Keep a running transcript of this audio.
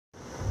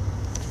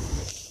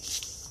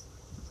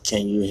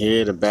Can you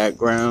hear the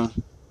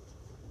background?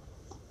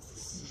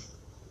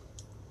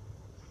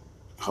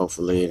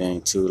 Hopefully it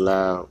ain't too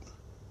loud.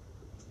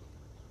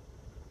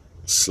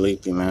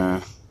 Sleepy,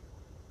 man.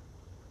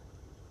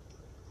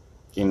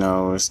 You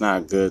know, it's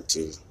not good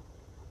to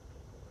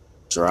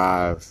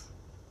drive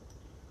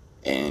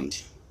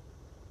and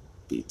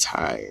be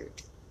tired.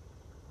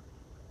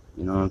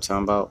 You know what I'm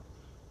talking about?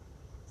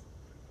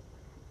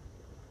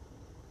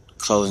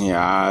 Closing your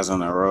eyes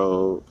on the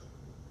road.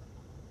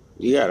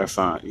 You gotta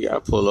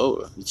pull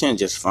over. You can't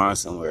just find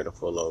somewhere to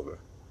pull over.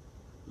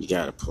 You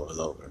gotta pull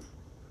over.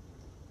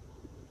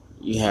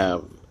 You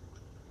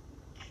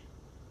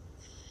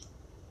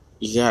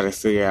gotta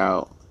figure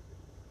out.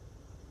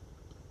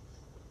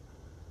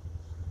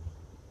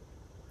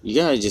 You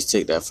gotta just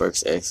take that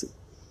first exit.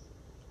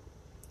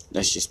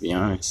 Let's just be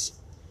honest.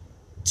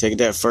 Take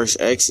that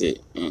first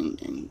exit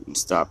and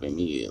stop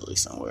immediately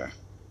somewhere.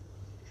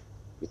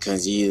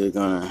 Because you're either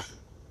gonna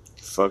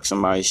fuck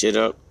somebody's shit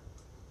up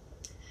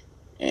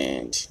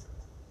and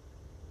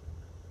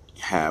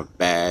have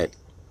bad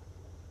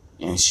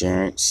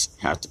insurance,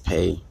 have to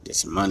pay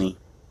this money.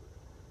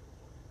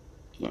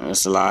 You know,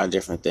 it's a lot of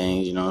different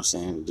things, you know what I'm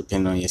saying,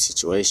 depending on your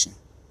situation.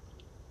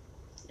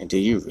 And do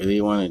you really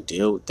want to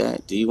deal with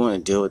that? Do you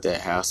want to deal with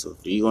that hassle?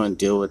 Do you want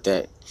to deal with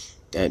that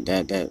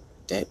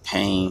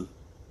pain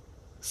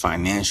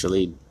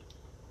financially?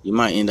 You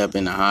might end up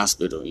in the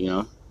hospital, you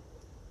know?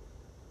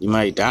 You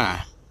might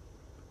die.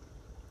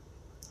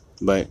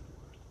 But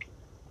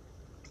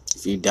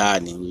if you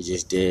died, then you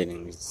just dead,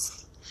 and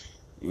it's,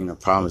 you know,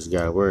 problems you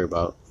gotta worry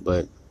about.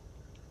 But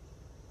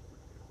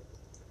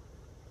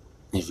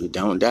if you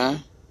don't die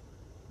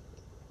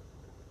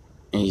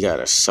and you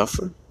gotta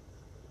suffer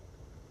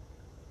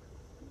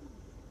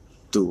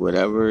through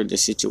whatever the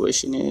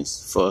situation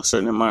is for a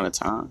certain amount of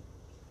time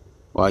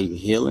while you're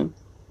healing,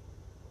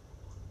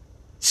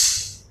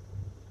 is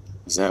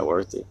that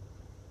worth it?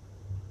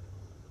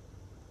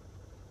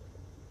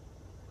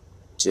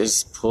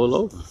 Just pull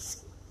over.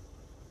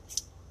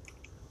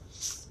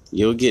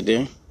 You'll get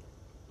there.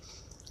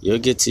 You'll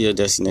get to your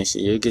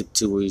destination. You'll get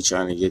to where you're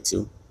trying to get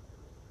to.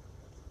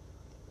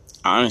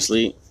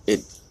 Honestly,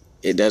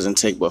 it doesn't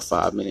take but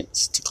 5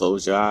 minutes to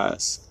close your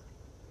eyes.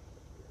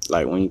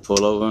 Like when you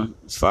pull over,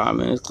 it's 5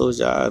 minutes, close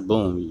your eyes,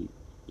 boom.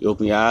 You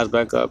open your eyes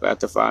back up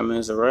after 5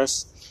 minutes of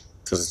rest.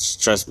 Because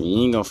trust me,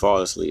 you ain't going to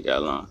fall asleep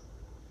that long.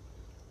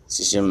 It's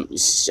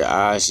just your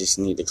eyes just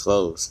need to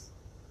close.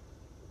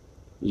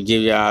 You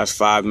give your eyes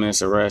 5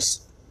 minutes of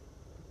rest.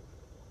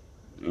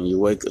 And you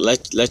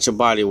let your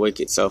body wake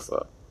itself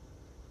up.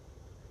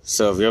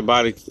 So if your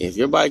body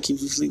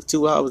keeps you sleep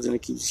 2 hours, then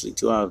it keeps you sleep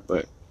 2 hours.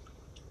 But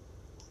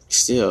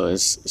still,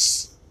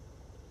 it's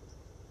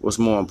what's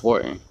more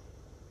important.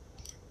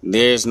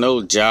 There's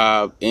no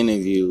job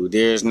interview.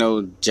 There's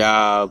no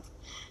job.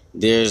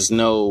 There's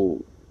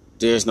no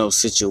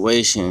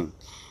situation.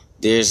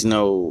 There's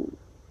nothing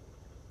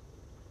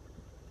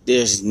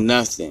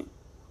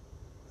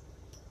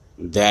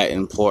that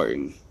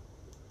important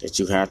that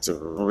you have to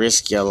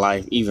risk your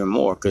life even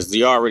more, because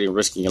you're already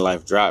risking your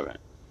life driving.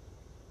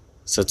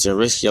 So to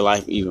risk your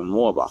life even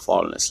more by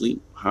falling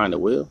asleep behind the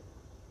wheel,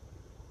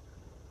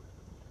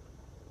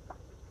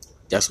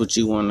 that's what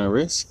you want to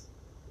risk?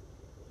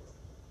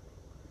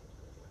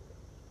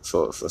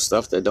 For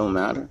stuff that don't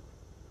matter?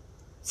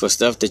 For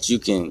stuff that you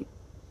can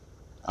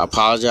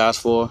apologize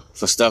for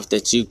stuff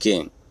that you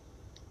can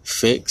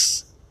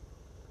fix,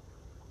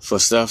 for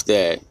stuff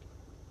that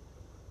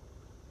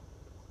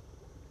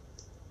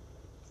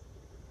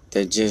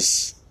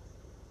just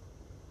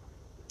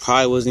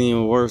probably wasn't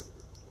even worth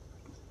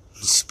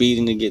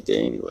speeding to get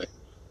there anyway.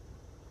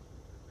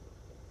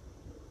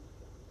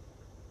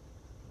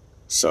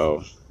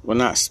 So, we're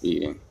not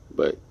speeding,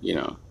 but, you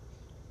know,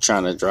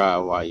 trying to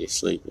drive while you're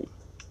sleeping.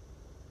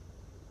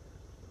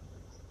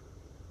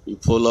 You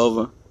pull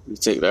over, you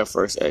take that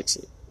first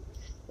exit.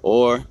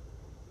 Or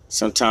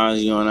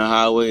sometimes you're on the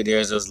highway,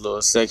 there's those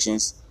little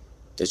sections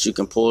that you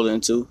can pull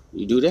into.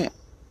 You do that.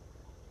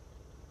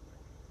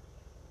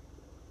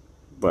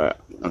 But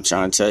I'm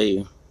trying to tell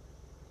you,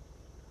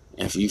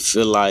 if you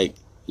feel like,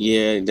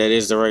 yeah, that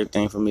is the right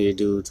thing for me to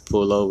do, to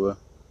pull over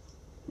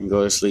and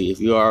go to sleep,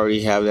 if you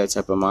already have that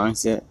type of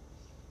mindset,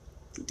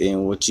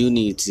 then what you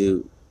need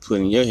to put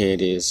in your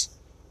head is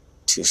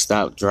to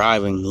stop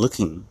driving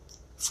looking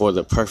for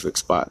the perfect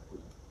spot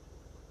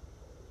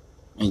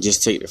and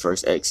just take the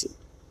first exit.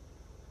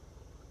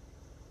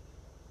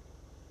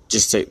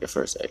 Just take the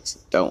first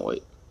exit. Don't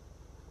wait.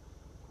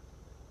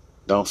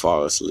 Don't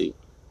fall asleep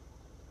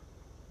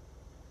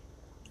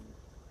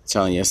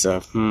telling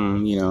yourself,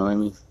 you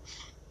know,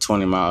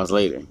 20 miles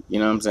later. You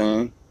know what I'm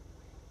saying?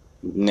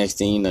 Next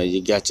thing you know,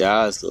 you got your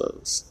eyes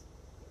closed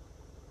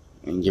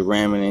and you're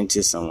ramming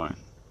into someone,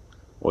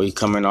 or you're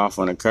coming off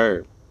on a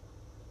curb.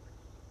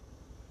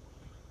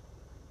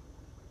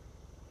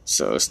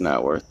 So it's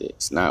not worth it.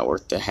 It's not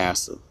worth the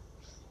hassle.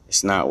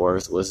 It's not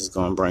worth what it's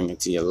going to bring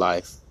into your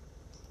life.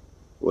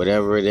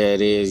 Whatever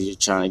that is you're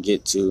trying to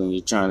get to and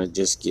you're trying to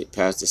just get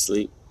past the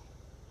sleep,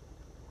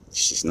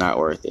 it's just not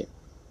worth it.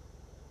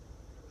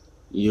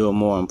 You're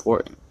more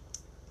important.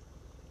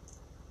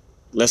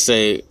 you'll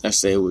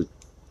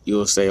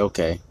say,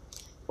 okay,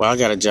 well, I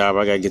got a job.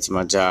 I got to get to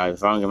my job.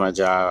 If I don't get my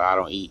job, I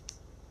don't eat.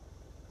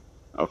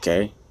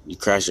 Okay. You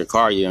crash your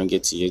car, you don't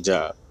get to your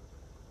job.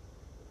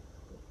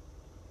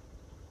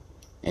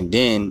 And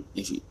then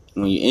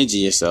when you injure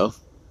yourself,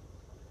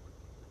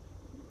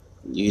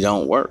 you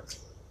don't work.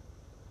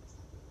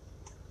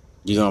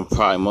 You're going to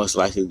probably most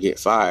likely get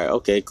fired.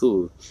 Okay,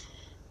 cool.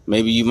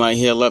 Maybe you might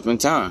heal up in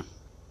time.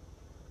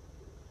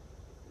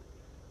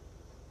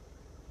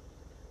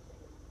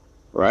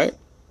 Right?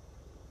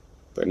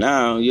 But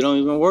now you don't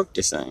even work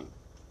the same.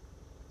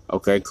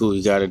 Okay, cool.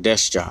 You got a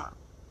desk job.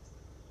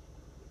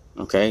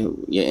 Okay,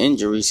 your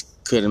injuries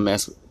could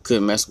mess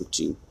with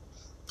you,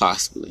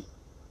 possibly.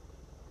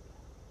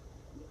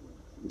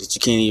 That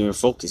you can't even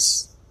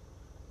focus.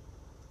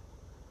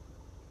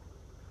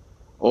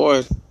 Or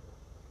you've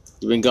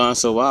been gone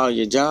so while,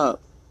 your job,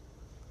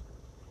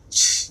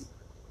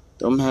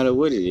 don't matter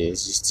what it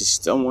is,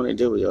 just don't want to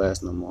deal with your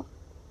ass no more.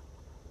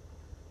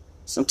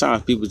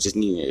 Sometimes people just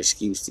need an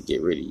excuse to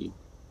get rid of you.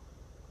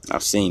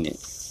 I've seen it.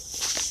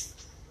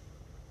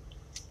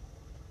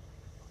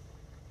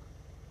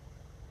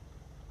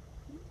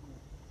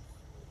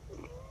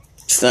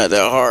 It's not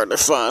that hard to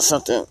find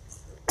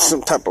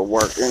some type of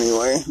work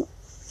anyway.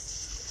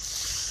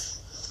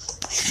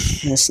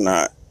 It's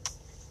not.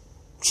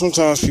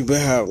 Sometimes people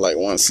have like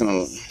once in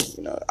a,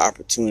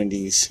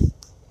 opportunities,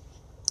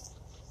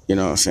 you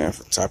know what I'm saying,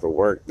 for the type of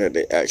work that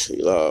they actually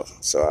love.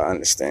 So I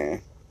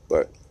understand.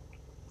 But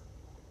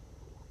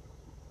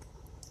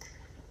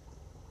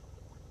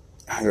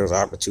those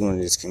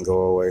opportunities can go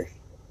away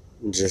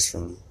just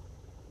from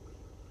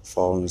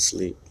falling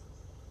asleep.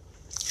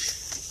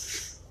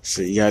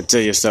 So you gotta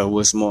tell yourself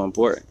what's more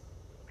important.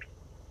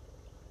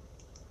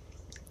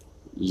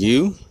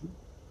 You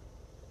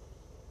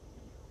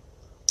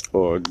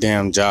or a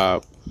damn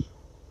job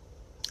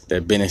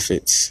that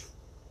benefits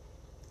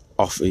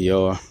off of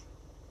your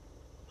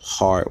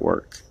hard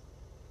work.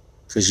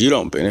 Because you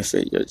don't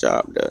benefit, your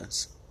job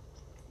does.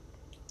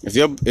 If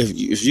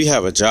you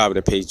have a job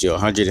that pays you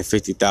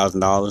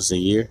 $150,000 a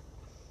year,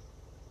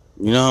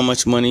 you know how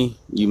much money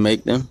you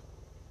make them?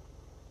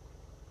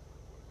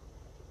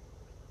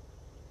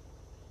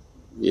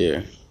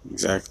 Yeah,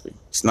 exactly.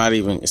 It's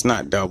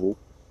not double.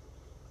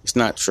 It's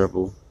not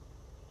triple.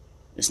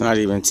 It's not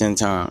even 10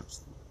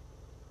 times.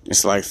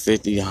 It's like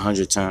 50,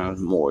 100 times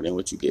more than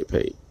what you get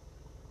paid.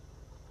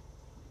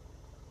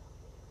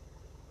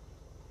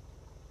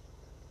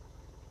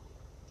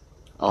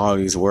 All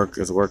these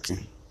workers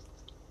working.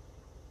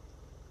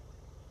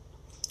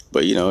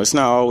 But it's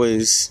not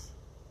always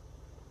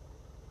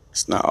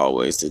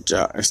the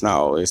job. It's not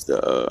always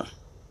the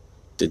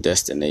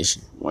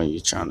destination when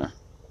you're trying to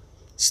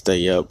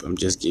stay up. I'm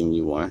just giving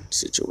you one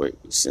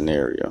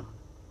scenario.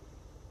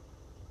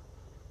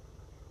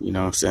 You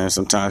know what I'm saying?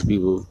 Sometimes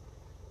people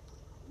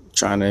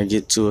trying to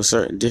get to a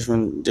certain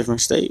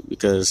different state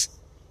because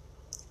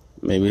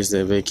maybe it's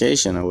their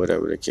vacation or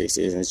whatever the case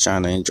is, and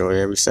trying to enjoy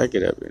every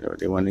second of it, or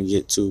they want to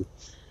get to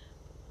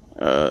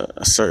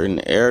a certain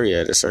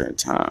area at a certain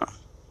time.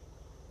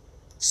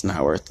 It's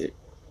not worth it.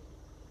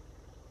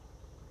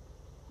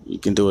 You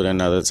can do it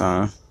another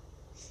time.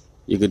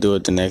 You could do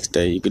it the next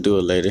day. You could do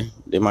it later.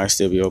 They might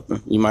still be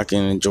open. You might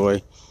can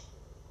enjoy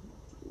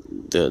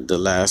the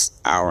last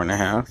hour and a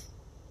half.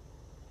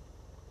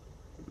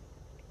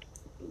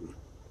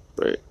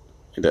 But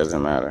it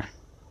doesn't matter.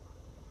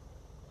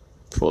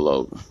 Pull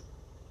over.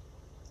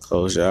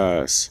 Close your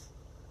eyes.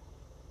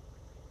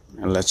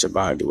 And let your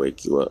body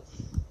wake you up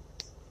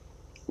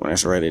when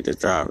it's ready to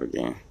drive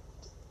again.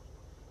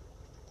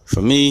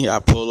 For me, I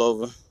pull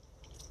over.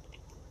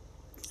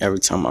 Every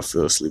time I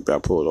feel sleepy, I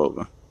pull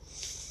over.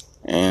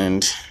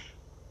 And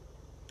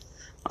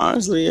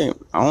honestly, I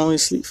only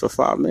sleep for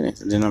 5 minutes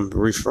and then I'm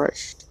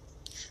refreshed.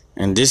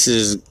 And this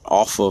is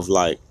off of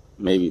like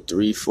maybe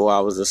 3-4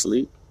 hours of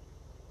sleep.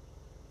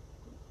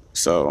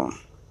 So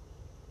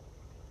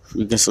if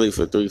you can sleep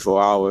for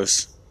 3-4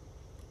 hours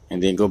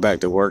and then go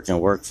back to work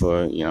and work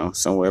for,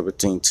 somewhere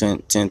between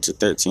 10 to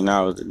 13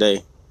 hours a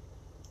day,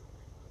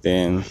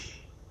 then,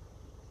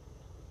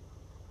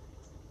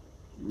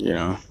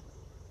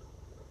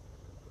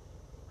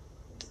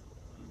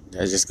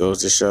 that just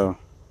goes to show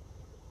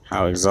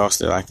how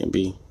exhausted I can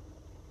be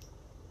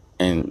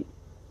and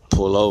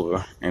pull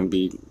over and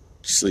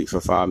sleep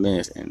for 5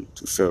 minutes and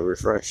feel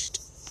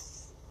refreshed.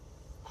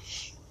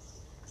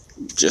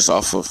 Just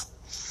off of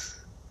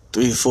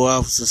 3-4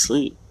 hours of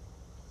sleep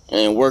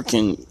and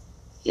working,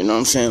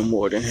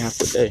 more than half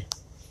the day.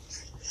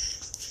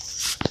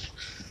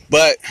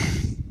 But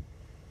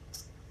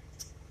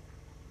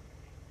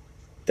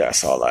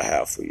that's all I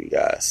have for you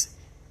guys.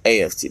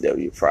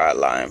 AFTW Pride,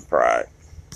 Lion Pride.